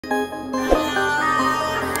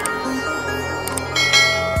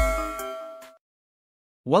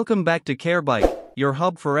Welcome back to CareBike, your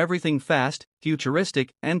hub for everything fast,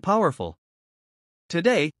 futuristic, and powerful.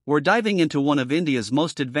 Today, we're diving into one of India's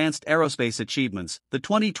most advanced aerospace achievements, the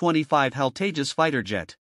 2025 HAL Tejas Fighter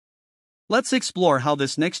Jet. Let's explore how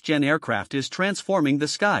this next-gen aircraft is transforming the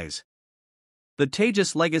skies. The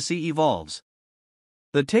Tejas legacy evolves.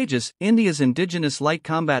 The Tejas, India's indigenous light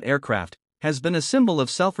combat aircraft, has been a symbol of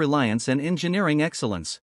self-reliance and engineering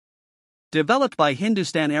excellence. Developed by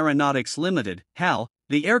Hindustan Aeronautics Limited, HAL,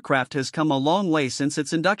 the aircraft has come a long way since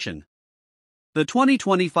its induction. The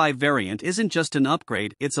 2025 variant isn't just an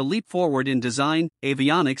upgrade, it's a leap forward in design,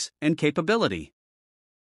 avionics, and capability.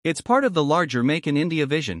 It's part of the larger Make in India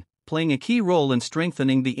vision, playing a key role in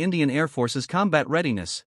strengthening the Indian Air Force's combat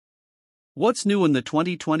readiness. What's new in the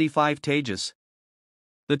 2025 Tejas?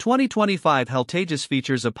 The 2025 HAL Tejas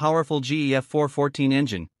features a powerful GE F414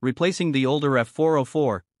 engine, replacing the older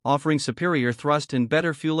F404, offering superior thrust and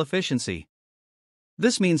better fuel efficiency.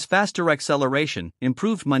 This means faster acceleration,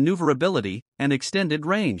 improved maneuverability, and extended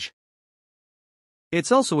range.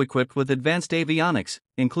 It's also equipped with advanced avionics,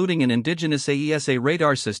 including an indigenous AESA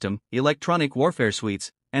radar system, electronic warfare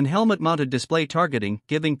suites, and helmet-mounted display targeting,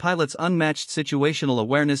 giving pilots unmatched situational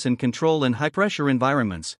awareness and control in high-pressure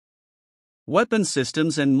environments. Weapon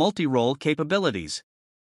systems and multi-role capabilities.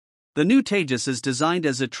 The new Tejas is designed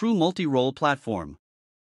as a true multi-role platform.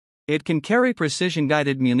 It can carry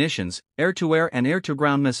precision-guided munitions, air-to-air and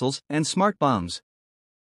air-to-ground missiles, and smart bombs.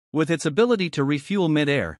 With its ability to refuel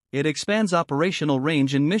mid-air, it expands operational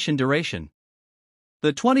range and mission duration.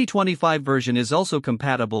 The 2025 version is also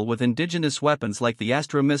compatible with indigenous weapons like the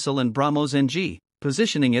Astra missile and BrahMos NG,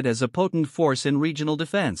 positioning it as a potent force in regional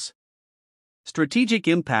defense. Strategic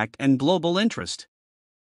impact and global interest.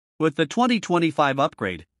 With the 2025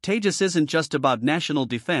 upgrade, Tejas isn't just about national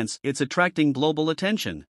defense, it's attracting global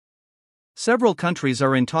attention. Several countries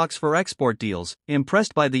are in talks for export deals,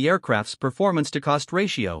 impressed by the aircraft's performance-to-cost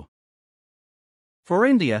ratio. For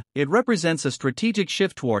India, it represents a strategic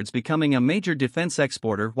shift towards becoming a major defense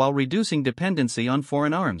exporter while reducing dependency on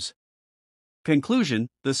foreign arms. Conclusion: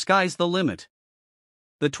 the sky's the limit.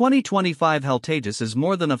 The 2025 HAL Tejas is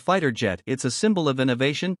more than a fighter jet, it's a symbol of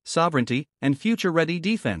innovation, sovereignty, and future-ready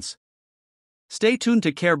defense. Stay tuned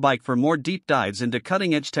to CareBike for more deep dives into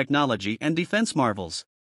cutting-edge technology and defense marvels.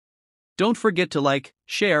 Don't forget to like,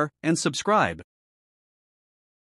 share, and subscribe.